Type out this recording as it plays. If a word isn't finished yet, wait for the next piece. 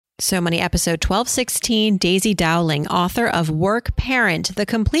So Money episode 1216, Daisy Dowling, author of Work Parent, the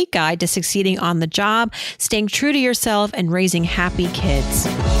complete guide to succeeding on the job, staying true to yourself, and raising happy kids.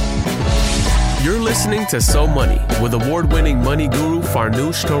 You're listening to So Money with award-winning money guru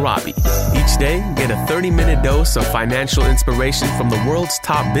Farnoosh Torabi. Each day, get a 30-minute dose of financial inspiration from the world's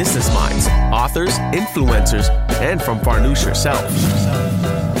top business minds, authors, influencers, and from Farnoosh herself.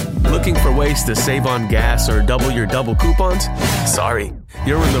 Looking for ways to save on gas or double your double coupons? Sorry,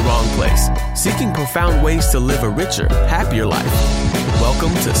 you're in the wrong place. Seeking profound ways to live a richer, happier life.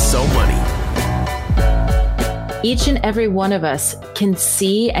 Welcome to So Money. Each and every one of us can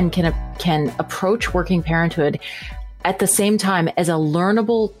see and can approach working parenthood at the same time as a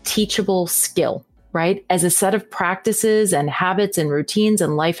learnable, teachable skill, right? As a set of practices and habits and routines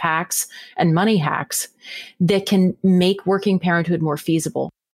and life hacks and money hacks that can make working parenthood more feasible.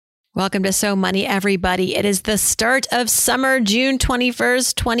 Welcome to So Money, everybody. It is the start of summer, June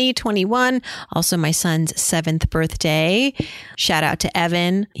 21st, 2021. Also my son's 7th birthday. Shout out to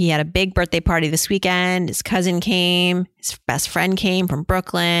Evan. He had a big birthday party this weekend. His cousin came. His best friend came from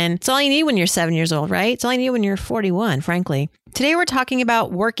Brooklyn. It's all you need when you're 7 years old, right? It's all you need when you're 41, frankly. Today, we're talking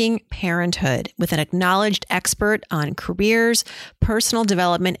about working parenthood with an acknowledged expert on careers, personal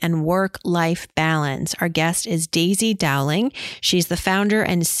development, and work-life balance. Our guest is Daisy Dowling. She's the founder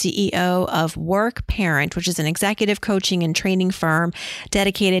and CEO of WORKPARENT, which is an executive coaching and training firm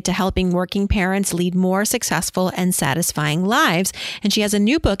dedicated to helping working parents lead more successful and satisfying lives. And she has a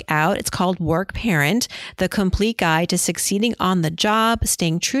new book out. It's called Work Parent, the complete guide to succeeding on the job,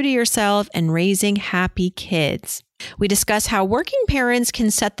 staying true to yourself, and raising happy kids. We discuss how working parents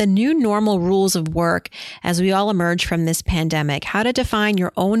can set the new normal rules of work as we all emerge from this pandemic, how to define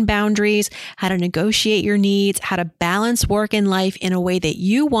your own boundaries, how to negotiate your needs, how to balance work and life in a way that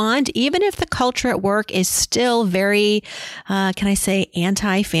you want, even if the culture at work is still very,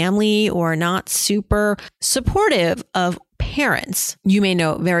 anti-family or not super supportive of parents. You may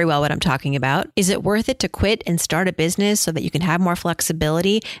know very well what I'm talking about. Is it worth it to quit and start a business so that you can have more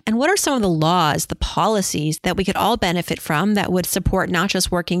flexibility? And what are some of the laws, the policies that we could all benefit from that would support not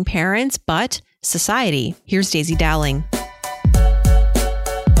just working parents, but society? Here's Daisy Dowling.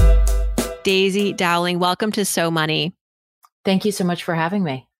 Daisy Dowling, welcome to So Money. Thank you so much for having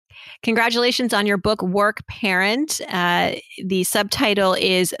me. Congratulations on your book, Work Parent. The subtitle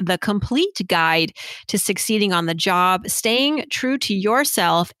is The Complete Guide to Succeeding on the Job, Staying True to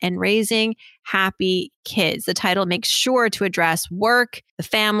Yourself, and Raising Happy Kids. The title makes sure to address work, the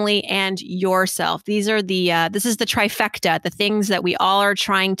family, and yourself. These are this is the trifecta, the things that we all are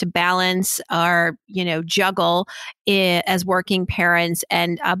trying to balance or, juggle as working parents.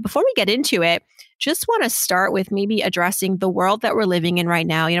 And before we get into it, just want to start with maybe addressing the world that we're living in right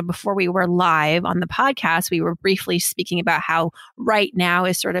now. Before we were live on the podcast, we were briefly speaking about how right now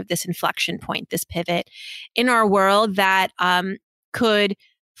is sort of this inflection point, this pivot in our world that could,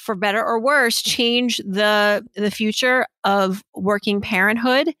 for better or worse, change the future of working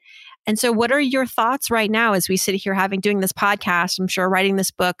parenthood. And so what are your thoughts right now as we sit here doing this podcast? I'm sure writing this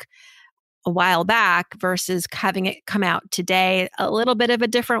book a while back versus having it come out today, a little bit of a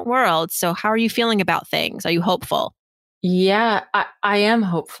different world. So how are you feeling about things? Are you hopeful? Yeah, I am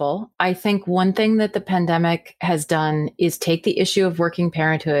hopeful. I think one thing that the pandemic has done is take the issue of working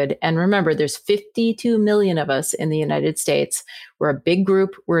parenthood. And remember, there's 52 million of us in the United States. We're a big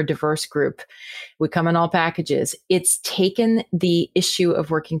group. We're a diverse group. We come in all packages. It's taken the issue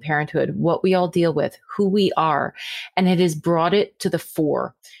of working parenthood, what we all deal with, who we are, and it has brought it to the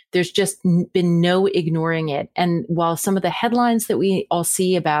fore. There's just been no ignoring it. And while some of the headlines that we all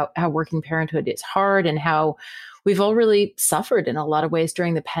see about how working parenthood is hard and how we've all really suffered in a lot of ways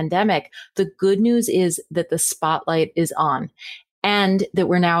during the pandemic, the good news is that the spotlight is on and that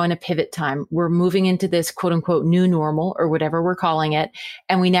we're now in a pivot time. We're moving into this quote unquote new normal or whatever we're calling it.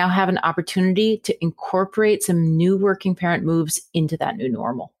 And we now have an opportunity to incorporate some new working parent moves into that new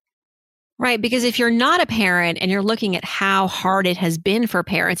normal. Right. Because if you're not a parent and you're looking at how hard it has been for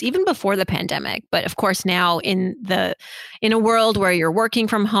parents, even before the pandemic, but of course now in a world where you're working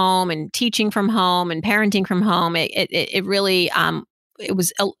from home and teaching from home and parenting from home, it really it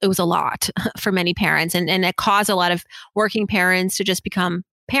was a lot for many parents, and it caused a lot of working parents to just become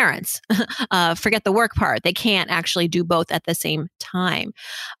parents. Forget the work part. They can't actually do both at the same time.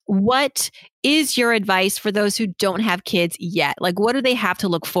 What is your advice for those who don't have kids yet? Like, what do they have to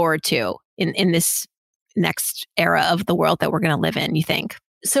look forward to in this next era of the world that we're going to live in, you think?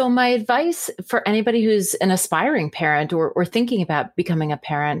 So my advice for anybody who's an aspiring parent or thinking about becoming a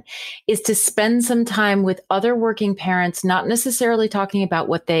parent is to spend some time with other working parents, not necessarily talking about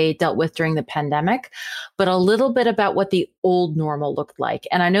what they dealt with during the pandemic, but a little bit about what the old normal looked like.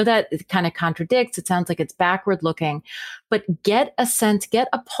 And I know that it kind of contradicts. It sounds like it's backward looking, but get a sense, get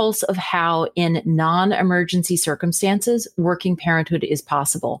a pulse of how in non-emergency circumstances, working parenthood is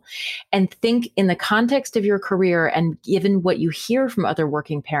possible. And think in the context of your career and given what you hear from other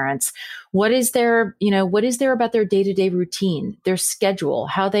working parents, what is there about their day-to-day routine, their schedule,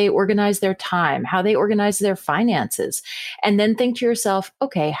 how they organize their time, how they organize their finances, and then think to yourself,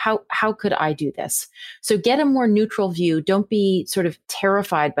 okay, how could I do this? So get a more neutral view. Don't be sort of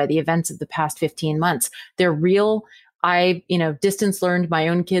terrified by the events of the past 15 months. They're real. I, distance learned my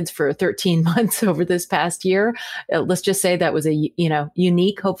own kids for 13 months over this past year. Let's just say that was a,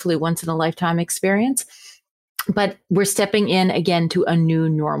 unique, hopefully once in a lifetime experience. But we're stepping in again to a new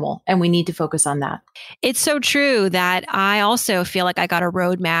normal, and we need to focus on that. It's so true that I also feel like I got a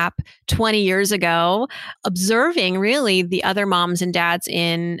roadmap 20 years ago, observing really the other moms and dads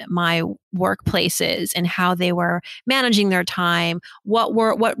in my workplaces and how they were managing their time, what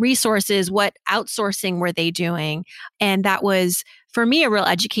resources, what outsourcing were they doing. And that was, for me, a real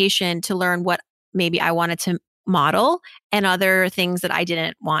education to learn what maybe I wanted to model and other things that I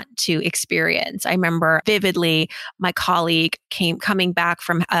didn't want to experience. I remember vividly my colleague coming back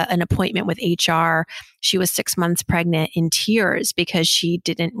from an appointment with HR. She was 6 months pregnant, in tears because she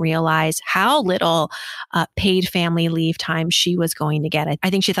didn't realize how little paid family leave time she was going to get. I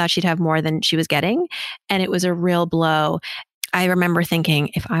think she thought she'd have more than she was getting, and it was a real blow. I remember thinking,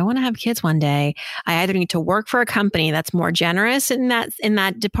 if I want to have kids one day, I either need to work for a company that's more generous in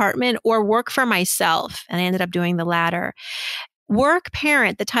that department or work for myself. And I ended up doing the latter. Work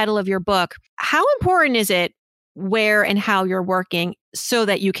Parent, the title of your book. How important is it where and how you're working so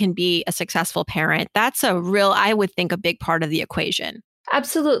that you can be a successful parent? That's I would think, a big part of the equation.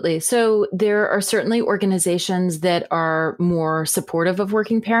 Absolutely. So there are certainly organizations that are more supportive of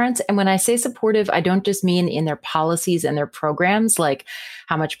working parents. And when I say supportive, I don't just mean in their policies and their programs, like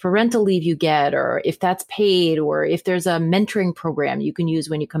how much parental leave you get, or if that's paid, or if there's a mentoring program you can use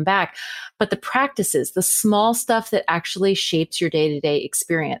when you come back, but the practices, the small stuff that actually shapes your day-to-day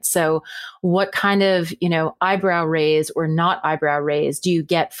experience. So what kind of, eyebrow raise or not eyebrow raise do you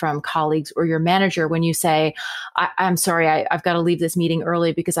get from colleagues or your manager when you say, I'm sorry, I've got to leave this meeting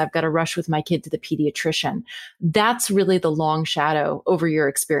early because I've got to rush with my kid to the pediatrician. That's really the long shadow over your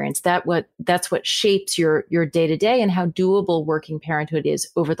experience. That's what shapes your day-to-day and how doable working parenthood is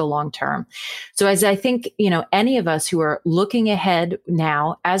over the long term. So as I think, any of us who are looking ahead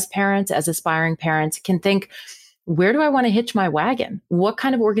now as parents, as aspiring parents, can think, where do I want to hitch my wagon? What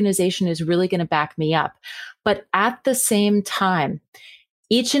kind of organization is really going to back me up? But at the same time,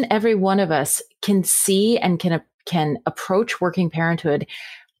 each and every one of us can see and can approach working parenthood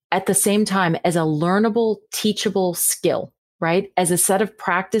at the same time as a learnable, teachable skill, right? As a set of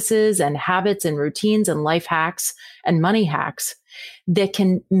practices and habits and routines and life hacks and money hacks that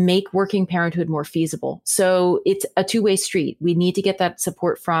can make working parenthood more feasible. So it's a two-way street. We need to get that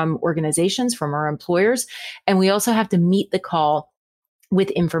support from organizations, from our employers, and we also have to meet the call with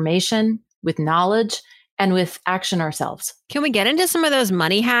information, with knowledge, and with action ourselves. Can we get into some of those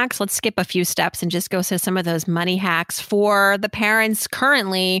money hacks? Let's skip a few steps and just go to some of those money hacks for the parents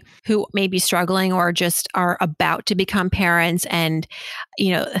currently who may be struggling or just are about to become parents. And,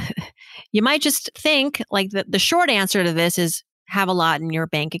 you might just think like the short answer to this is have a lot in your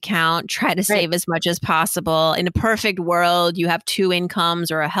bank account, try to save as much as possible. In a perfect world, you have two incomes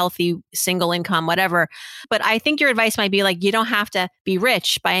or a healthy single income, whatever. But I think your advice might be like, you don't have to be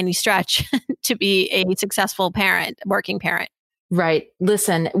rich by any stretch to be a successful parent, working parent. Right.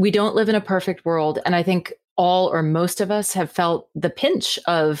 Listen, we don't live in a perfect world. And I think all or most of us have felt the pinch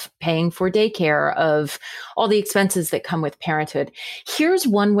of paying for daycare, of all the expenses that come with parenthood. Here's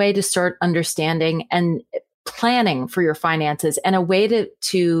one way to start understanding and planning for your finances, and a way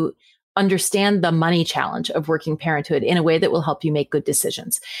to understand the money challenge of working parenthood in a way that will help you make good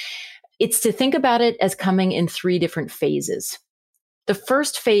decisions. It's to think about it as coming in three different phases. The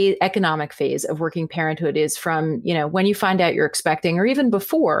first phase, economic phase of working parenthood, is from, when you find out you're expecting, or even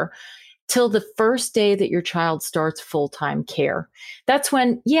before, till the first day that your child starts full-time care. That's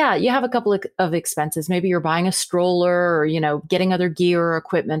when, you have a couple of expenses. Maybe you're buying a stroller or, getting other gear or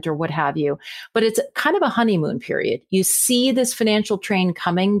equipment or what have you. But it's kind of a honeymoon period. You see this financial train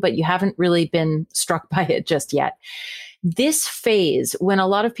coming, but you haven't really been struck by it just yet. This phase, when a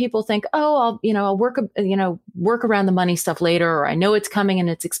lot of people think, I'll work around the money stuff later, or I know it's coming and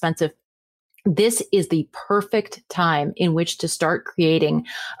it's expensive. This is the perfect time in which to start creating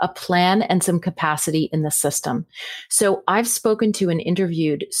a plan and some capacity in the system. So I've spoken to and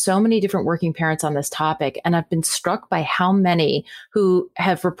interviewed so many different working parents on this topic, and I've been struck by how many who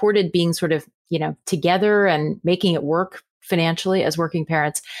have reported being sort of, together and making it work financially as working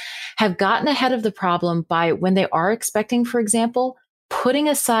parents have gotten ahead of the problem by, when they are expecting, for example, putting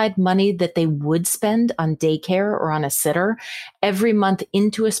aside money that they would spend on daycare or on a sitter every month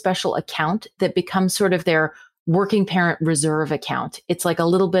into a special account that becomes sort of their working parent reserve account. It's like a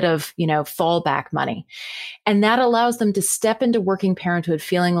little bit of, fallback money. And that allows them to step into working parenthood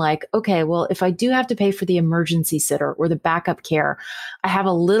feeling like, okay, well, if I do have to pay for the emergency sitter or the backup care, I have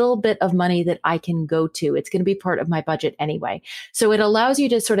a little bit of money that I can go to. It's going to be part of my budget anyway. So it allows you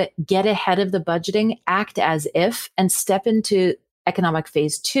to sort of get ahead of the budgeting, act as if, and step into economic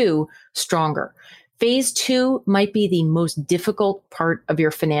phase 2 stronger. Phase 2 might be the most difficult part of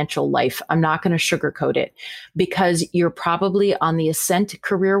your financial life. I'm not going to sugarcoat it, because you're probably on the ascent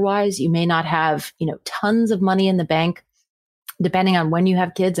career-wise. You may not have, tons of money in the bank, depending on when you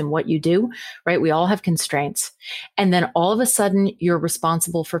have kids and what you do, right? We all have constraints. And then all of a sudden, you're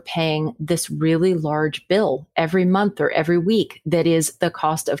responsible for paying this really large bill every month or every week that is the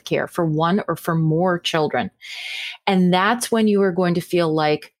cost of care for one or for more children. And that's when you are going to feel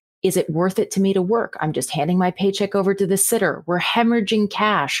like, is it worth it to me to work? I'm just handing my paycheck over to the sitter. We're hemorrhaging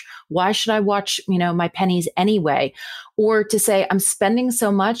cash. Why should I watch, my pennies anyway? Or to say, I'm spending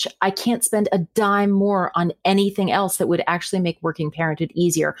so much, I can't spend a dime more on anything else that would actually make working parenthood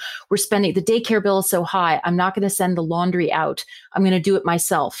easier. We're spending, the daycare bill is so high, I'm not going to send the laundry out. I'm going to do it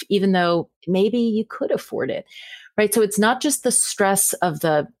myself, even though maybe you could afford it. Right. So it's not just the stress of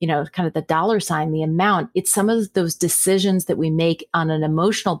the, kind of the dollar sign, the amount. It's some of those decisions that we make on an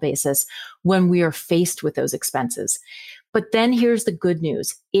emotional basis when we are faced with those expenses. But then here's the good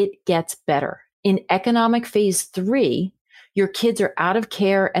news. It gets better. In economic phase 3, your kids are out of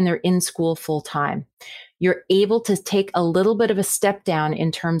care and they're in school full time. You're able to take a little bit of a step down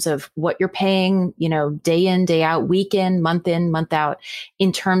in terms of what you're paying, day in, day out, week in, month out,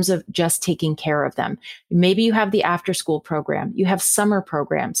 in terms of just taking care of them. Maybe you have the after school program, you have summer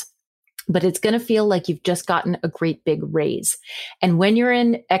programs, but it's going to feel like you've just gotten a great big raise. And when you're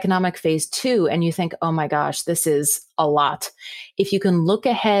in economic phase 2 and you think, oh my gosh, this is a lot, if you can look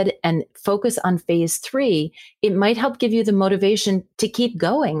ahead and focus on phase 3, it might help give you the motivation to keep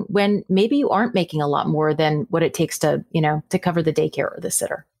going when maybe you aren't making a lot more than what it takes to, to cover the daycare or the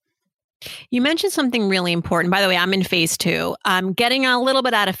sitter. You mentioned something really important. By the way, I'm in phase 2. I'm getting a little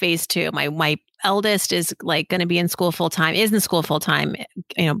bit out of phase 2. My eldest is like going to be in school full time, is in school full time,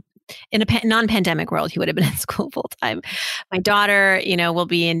 in a non-pandemic world, he would have been in school full time. My daughter, will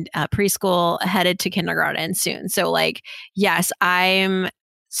be in preschool, headed to kindergarten soon. So yes, I'm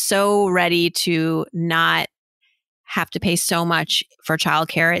so ready to not have to pay so much for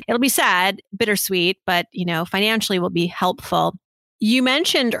childcare. It'll be sad, bittersweet, but, financially will be helpful. You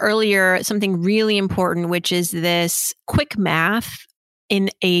mentioned earlier something really important, which is this quick math in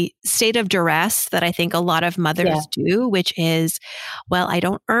a state of duress that I think a lot of mothers do, which is, well, I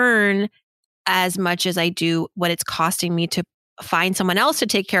don't earn as much as I do what it's costing me to find someone else to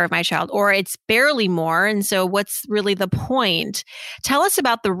take care of my child, or it's barely more. And so what's really the point? Tell us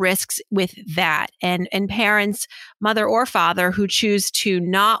about the risks with that, and parents, mother or father, who choose to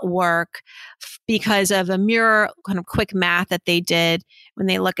not work because of a mere kind of quick math that they did when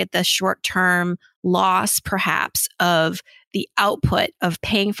they look at the short-term loss, perhaps, of the output of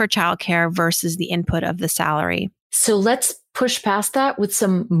paying for childcare versus the input of the salary. So let's push past that with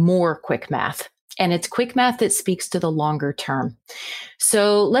some more quick math. And it's quick math that speaks to the longer term.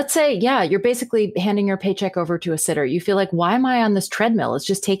 So let's say, you're basically handing your paycheck over to a sitter. You feel like, why am I on this treadmill? It's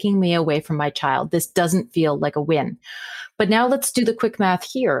just taking me away from my child. This doesn't feel like a win. But now let's do the quick math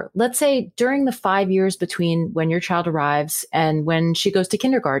here. Let's say during the 5 years between when your child arrives and when she goes to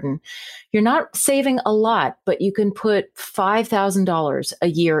kindergarten, you're not saving a lot, but you can put $5,000 a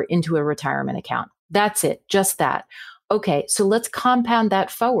year into a retirement account. That's it, just that. Okay, so let's compound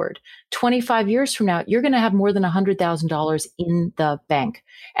that forward. 25 years from now, you're going to have more than $100,000 in the bank.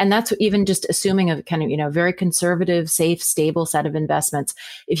 And that's even just assuming a kind of, very conservative, safe, stable set of investments.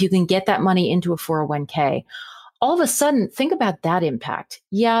 If you can get that money into a 401k, all of a sudden, think about that impact.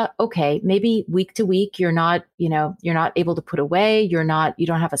 Yeah, okay, maybe week to week, you're not able to put away, you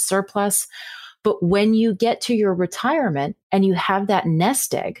don't have a surplus. But when you get to your retirement and you have that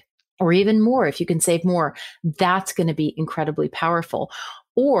nest egg, or even more, if you can save more, that's going to be incredibly powerful.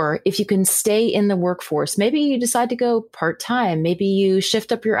 Or if you can stay in the workforce, maybe you decide to go part-time, maybe you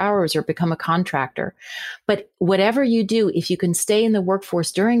shift up your hours or become a contractor. But whatever you do, if you can stay in the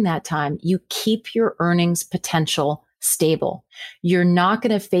workforce during that time, you keep your earnings potential stable. You're not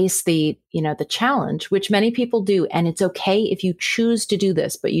going to face the challenge, which many people do. And it's okay if you choose to do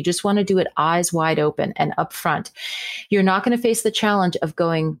this, but you just want to do it eyes wide open and upfront. You're not going to face the challenge of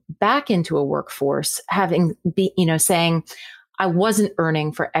going back into a workforce, saying, I wasn't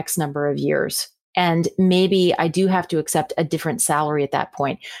earning for X number of years, and maybe I do have to accept a different salary at that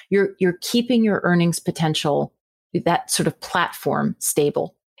point. You're keeping your earnings potential, that sort of platform,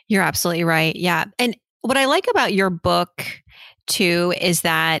 stable. You're absolutely right. Yeah. And what I like about your book too is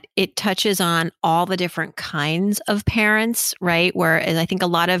that it touches on all the different kinds of parents, right? Whereas I think a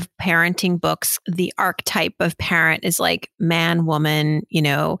lot of parenting books, the archetype of parent is like man, woman,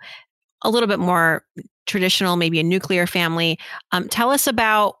 a little bit more traditional, maybe a nuclear family. Tell us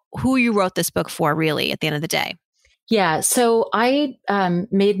about who you wrote this book for, really, at the end of the day. Yeah. So I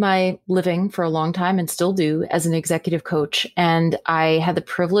made my living for a long time and still do as an executive coach. And I had the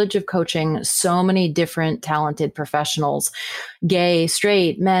privilege of coaching so many different talented professionals, gay,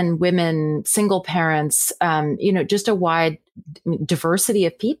 straight, men, women, single parents, just a wide diversity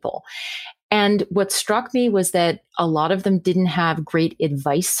of people. And what struck me was that a lot of them didn't have great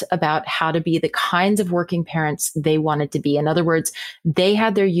advice about how to be the kinds of working parents they wanted to be. In other words, they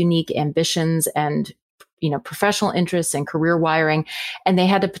had their unique ambitions and professional interests and career wiring, and they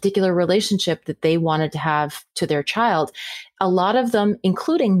had a particular relationship that they wanted to have to their child. A lot of them,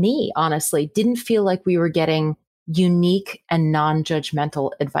 including me, honestly, didn't feel like we were getting unique and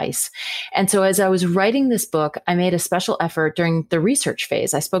non-judgmental advice. And so as I was writing this book, I made a special effort during the research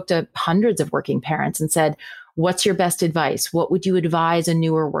phase. I spoke to hundreds of working parents and said, what's your best advice? What would you advise a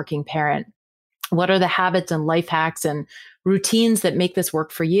newer working parent? What are the habits and life hacks and routines that make this work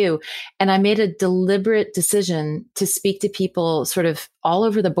for you? And I made a deliberate decision to speak to people sort of all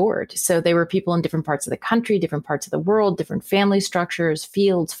over the board. So they were people in different parts of the country, different parts of the world, different family structures,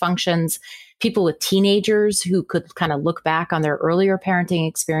 fields, functions, people with teenagers who could kind of look back on their earlier parenting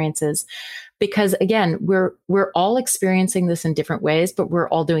experiences. Because again, we're all experiencing this in different ways, but we're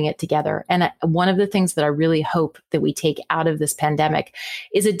all doing it together. And one of the things that I really hope that we take out of this pandemic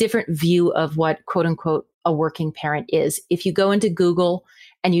is a different view of what, quote unquote, a working parent is. If you go into Google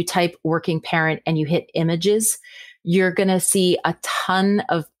and you type working parent and you hit images, you're going to see a ton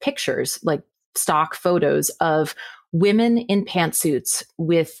of pictures, like stock photos of women in pantsuits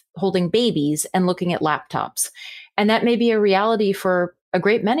with holding babies and looking at laptops. And that may be a reality for a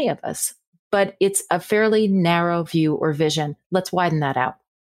great many of us, but it's a fairly narrow view or vision. Let's widen that out.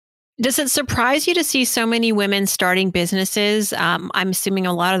 Does it surprise you to see so many women starting businesses? I'm assuming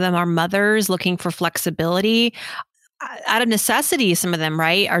a lot of them are mothers looking for flexibility. Out of necessity, some of them,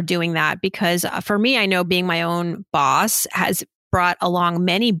 right, are doing that. Because for me, I know being my own boss has brought along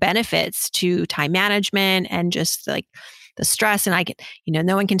many benefits to time management and just like the stress. And I can,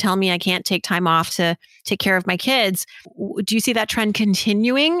 no one can tell me I can't take time off to take care of my kids. Do you see that trend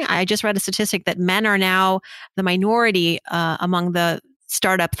continuing? I just read a statistic that men are now the minority among the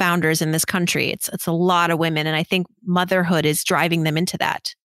startup founders in this country. It's a lot of women. And I think motherhood is driving them into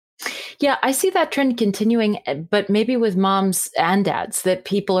that. Yeah, I see that trend continuing, but maybe with moms and dads, that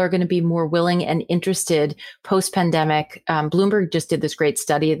people are going to be more willing and interested post-pandemic. Bloomberg just did this great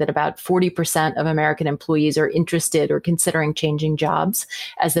study that about 40% of American employees are interested or considering changing jobs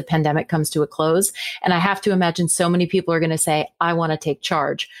as the pandemic comes to a close. And I have to imagine so many people are going to say, I want to take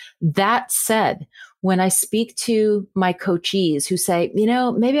charge. That said, when I speak to my coachees who say,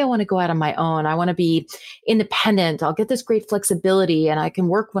 maybe I want to go out on my own. I want to be independent. I'll get this great flexibility and I can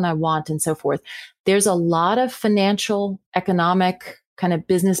work when I want and so forth. There's a lot of financial, economic, kind of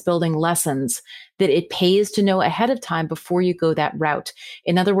business building lessons that it pays to know ahead of time before you go that route.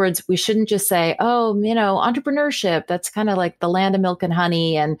 In other words, we shouldn't just say, entrepreneurship, that's kind of like the land of milk and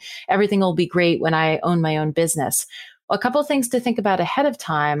honey and everything will be great when I own my own business. A couple of things to think about ahead of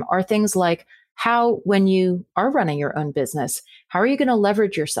time are things like, how, when you are running your own business, how are you going to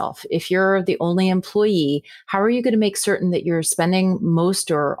leverage yourself? If you're the only employee, how are you going to make certain that you're spending most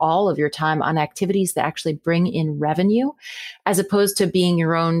or all of your time on activities that actually bring in revenue, as opposed to being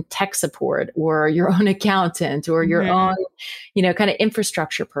your own tech support or your own accountant or your own, kind of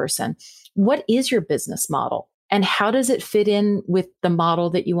infrastructure person? What is your business model? And how does it fit in with the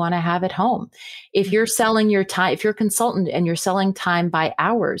model that you want to have at home? If you're selling your time, if you're a consultant and you're selling time by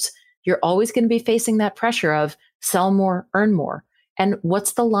hours, you're always going to be facing that pressure of sell more, earn more. And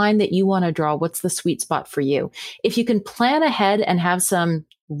what's the line that you want to draw? What's the sweet spot for you? If you can plan ahead and have some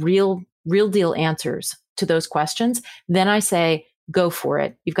real deal answers to those questions, then I say go for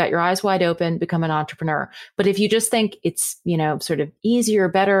it. You've got your eyes wide open, become an entrepreneur. But if you just think it's, sort of easier,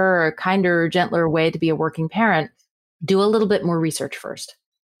 better, or kinder, gentler way to be a working parent, do a little bit more research first.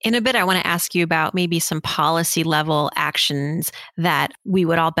 In a bit, I want to ask you about maybe some policy level actions that we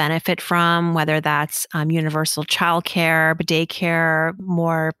would all benefit from, whether that's universal childcare, daycare,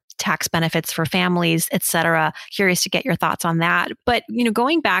 more tax benefits for families, et cetera. Curious to get your thoughts on that. But,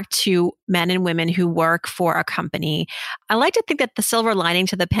 going back to men and women who work for a company, I like to think that the silver lining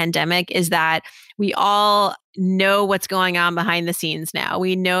to the pandemic is that we all know what's going on behind the scenes now.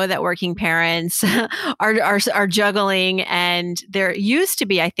 We know that working parents are juggling, and there used to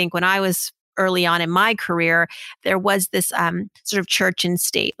be, I think, when I was early on in my career, there was this sort of church and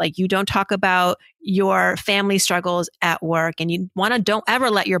state. Like, you don't talk about your family struggles at work, and don't ever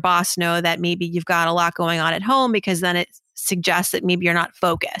let your boss know that maybe you've got a lot going on at home, because then it suggests that maybe you're not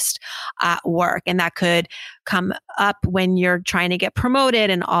focused at work. And that could come up when you're trying to get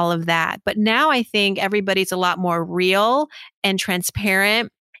promoted and all of that. But now I think everybody's a lot more real and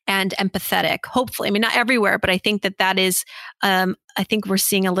transparent and empathetic, hopefully. I mean, not everywhere, but I think that is, I think we're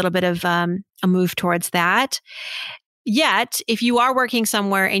seeing a little bit of a move towards that. Yet, if you are working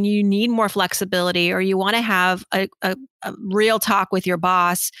somewhere and you need more flexibility, or you want to have a real talk with your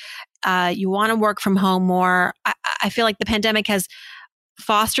boss, you want to work from home more, I feel like the pandemic has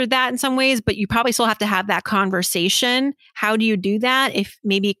fostered that in some ways, but you probably still have to have that conversation. How do you do that if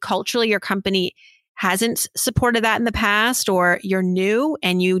maybe culturally your company hasn't supported that in the past, or you're new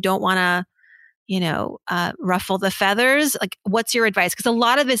and you don't want to, ruffle the feathers? Like, what's your advice? Because a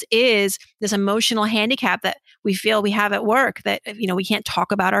lot of this is this emotional handicap that we feel we have at work, that, we can't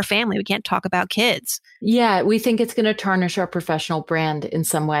talk about our family. We can't talk about kids. Yeah, we think it's going to tarnish our professional brand in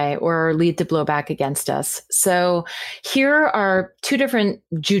some way or lead to blowback against us. So here are two different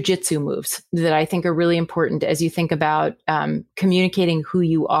jujitsu moves that I think are really important as you think about communicating who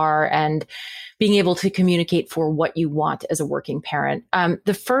you are and being able to communicate for what you want as a working parent.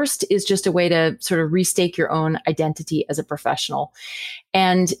 The first is just a way to sort of restake your own identity as a professional.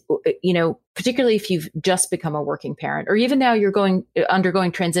 And, particularly if you've just become a working parent, or even now you're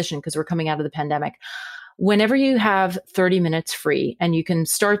undergoing transition because we're coming out of the pandemic. Whenever you have 30 minutes free, and you can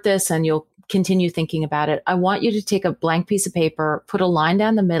start this and you'll continue thinking about it, I want you to take a blank piece of paper, put a line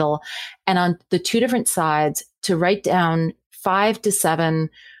down the middle, and on the two different sides to write down 5 to 7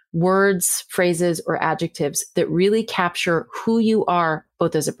 words, phrases, or adjectives that really capture who you are,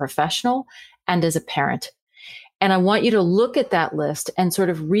 both as a professional and as a parent. And I want you to look at that list and sort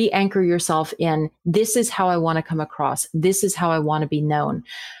of re-anchor yourself in, this is how I want to come across. This is how I want to be known.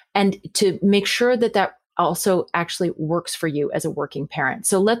 And to make sure that that also actually works for you as a working parent.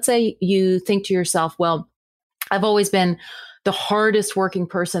 So let's say you think to yourself, well, I've always been the hardest working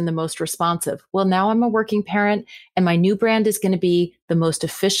person, the most responsive. Well, now I'm a working parent, and my new brand is going to be the most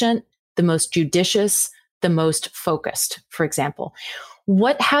efficient, the most judicious, the most focused, for example.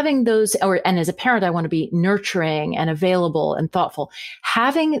 And as a parent, I want to be nurturing and available and thoughtful.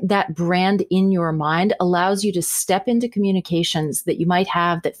 Having that brand in your mind allows you to step into communications that you might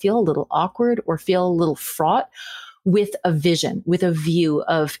have that feel a little awkward or feel a little fraught, with a vision, with a view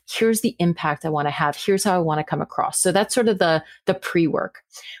of, here's the impact I want to have. Here's how I want to come across. So that's sort of the pre-work.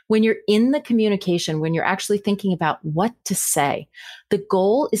 When you're in the communication, when you're actually thinking about what to say, the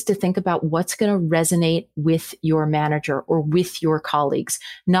goal is to think about what's going to resonate with your manager or with your colleagues,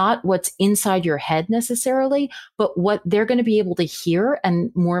 not what's inside your head necessarily, but what they're going to be able to hear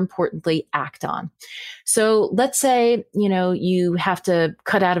and, more importantly, act on. So let's say, you have to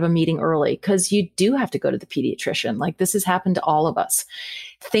cut out of a meeting early because you do have to go to the pediatrician. Like, this has happened to all of us.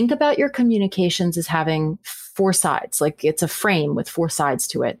 Think about your communications as having 4 sides, like it's a frame with 4 sides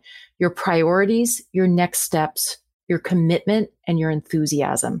to it. Your priorities, your next steps, your commitment, and your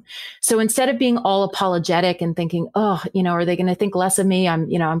enthusiasm. So instead of being all apologetic and thinking, are they going to think less of me?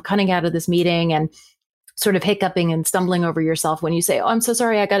 I'm cutting out of this meeting, and sort of hiccuping and stumbling over yourself when you say, oh, I'm so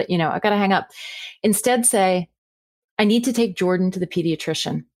sorry. I got to hang up. Instead say, I need to take Jordan to the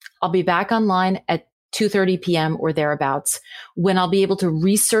pediatrician. I'll be back online at 2:30 p.m. or thereabouts, when I'll be able to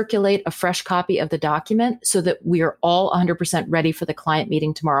recirculate a fresh copy of the document so that we are all 100% ready for the client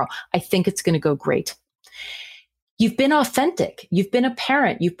meeting tomorrow. I think it's going to go great. You've been authentic. You've been a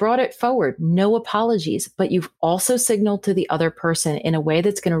parent. You've brought it forward. No apologies, but you've also signaled to the other person in a way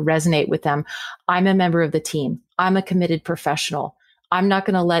that's going to resonate with them. I'm a member of the team. I'm a committed professional. I'm not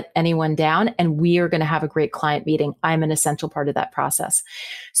going to let anyone down, and we are going to have a great client meeting. I'm an essential part of that process.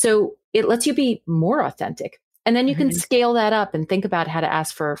 So it lets you be more authentic. And then you can scale that up and think about how to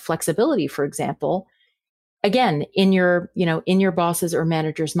ask for flexibility, for example. again, in your boss's or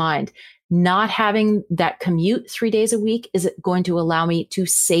manager's mind, not having that commute 3 days a week is going to allow me to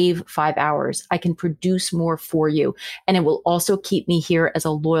save 5 hours. I can produce more for you. And it will also keep me here as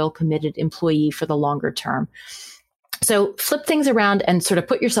a loyal, committed employee for the longer term. So flip things around and sort of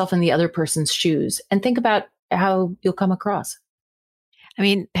put yourself in the other person's shoes and think about how you'll come across. I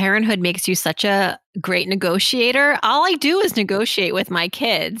mean, parenthood makes you such a great negotiator. All I do is negotiate with my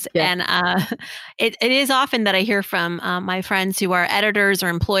kids. Yeah. And it is often that I hear from my friends who are editors or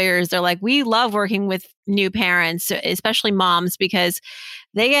employers. They're like, we love working with new parents, especially moms, because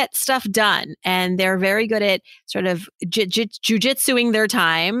they get stuff done and they're very good at sort of jujitsuing their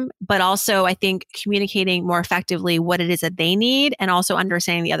time, but also I think communicating more effectively what it is that they need and also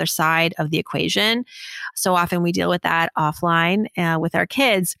understanding the other side of the equation. So often we deal with that offline with our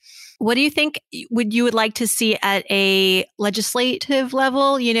kids. What do you think you would like to see at a legislative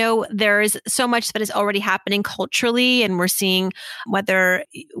level? You know, there is so much that is already happening culturally, and we're seeing whether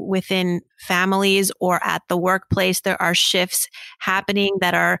within families or at the workplace, there are shifts happening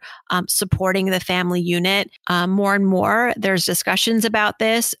that are supporting the family unit more and more. There's discussions about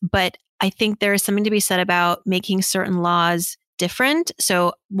this, but I think there is something to be said about making certain laws different.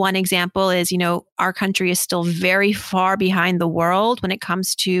 So one example is, you know, our country is still very far behind the world when it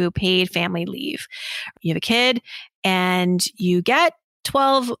comes to paid family leave. You have a kid and you get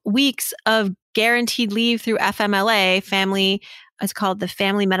 12 weeks of guaranteed leave through FMLA, it's called the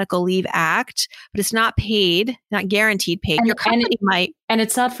Family Medical Leave Act, but it's not paid, not guaranteed paid. Your company might. And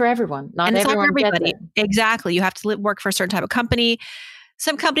it's not for everyone. Not everyone gets it. Exactly. You have to work for a certain type of company.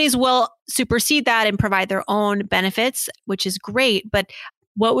 Some companies will supersede that and provide their own benefits, which is great. But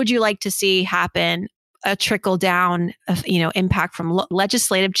what would you like to see happen? A trickle down of, impact from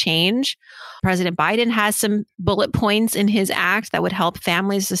legislative change. President Biden has some bullet points in his act that would help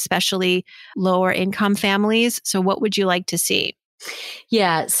families, especially lower income families. So what would you like to see?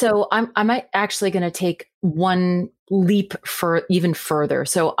 Yeah. So I'm actually going to take one leap for even further.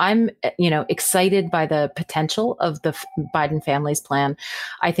 So I'm, excited by the potential of the Biden family's plan.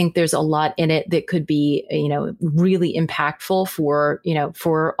 I think there's a lot in it that could be, really impactful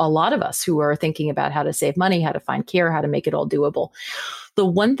for a lot of us who are thinking about how to save money, how to find care, how to make it all doable. The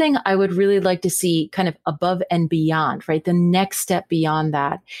one thing I would really like to see kind of above and beyond, right? The next step beyond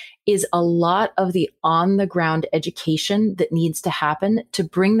that is a lot of the on the ground education that needs to happen to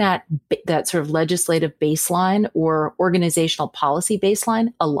bring that sort of legislative baseline or organizational policy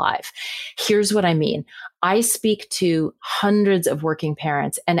baseline alive. Here's what I mean. I speak to hundreds of working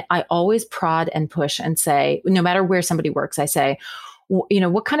parents and I always prod and push and say, no matter where somebody works, I say,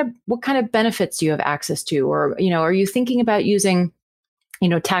 what kind of benefits do you have access to? Or, are you thinking about using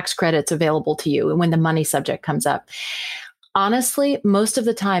tax credits available to you when the money subject comes up? Honestly, most of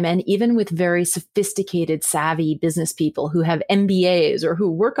the time, and even with very sophisticated, savvy business people who have MBAs or who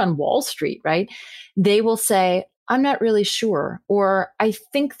work on Wall Street, right? They will say, I'm not really sure, or I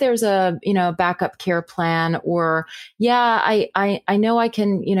think there's a, backup care plan, or yeah, I know I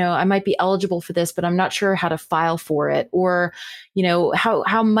can, I might be eligible for this, but I'm not sure how to file for it, or,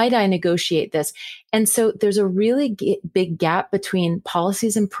 how might I negotiate this? And so there's a really big gap between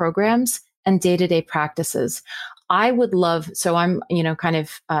policies and programs and day-to-day practices. I would love, so I'm,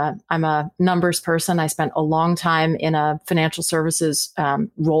 I'm a numbers person. I spent a long time in a financial services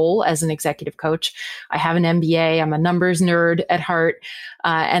role as an executive coach. I have an MBA. I'm a numbers nerd at heart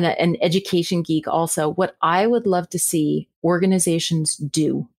and an education geek also. What I would love to see organizations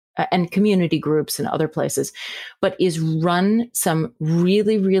do, and community groups and other places, but is run some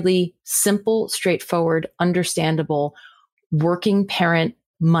really, really simple, straightforward, understandable working parent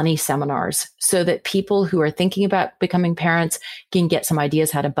money seminars so that people who are thinking about becoming parents can get some ideas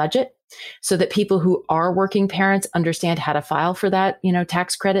how to budget, so that people who are working parents understand how to file for that,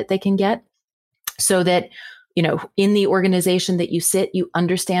 tax credit they can get, so that, in the organization that you sit, you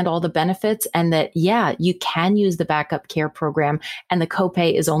understand all the benefits and that, yeah, you can use the backup care program and the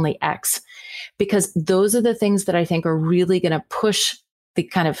copay is only X, because those are the things that I think are really going to push the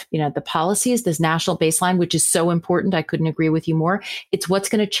kind of, the policies, this national baseline, which is so important. I couldn't agree with you more. It's what's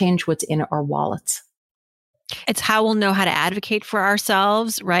going to change what's in our wallets. It's how we'll know how to advocate for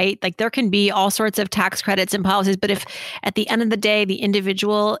ourselves, right? Like there can be all sorts of tax credits and policies, but if at the end of the day, the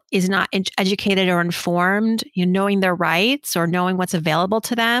individual is not educated or informed, knowing their rights or knowing what's available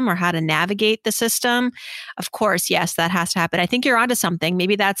to them or how to navigate the system, of course, yes, that has to happen. I think you're onto something.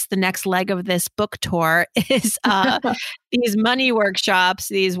 Maybe that's the next leg of this book tour is these money workshops,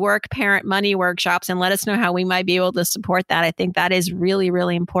 these work parent money workshops, and let us know how we might be able to support that. I think that is really,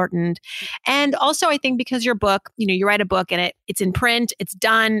 really important. And also, I think because you're book, you write a book and it's in print, it's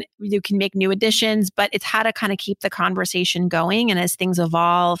done, you can make new additions, but it's how to kind of keep the conversation going. And as things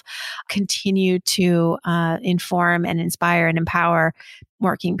evolve, continue to inform and inspire and empower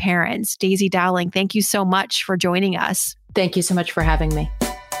working parents. Daisy Dowling, thank you so much for joining us. Thank you so much for having me.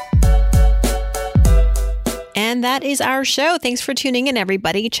 And that is our show. Thanks for tuning in,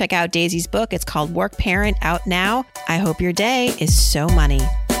 everybody. Check out Daisy's book. It's called Work Parent, out now. I hope your day is so money.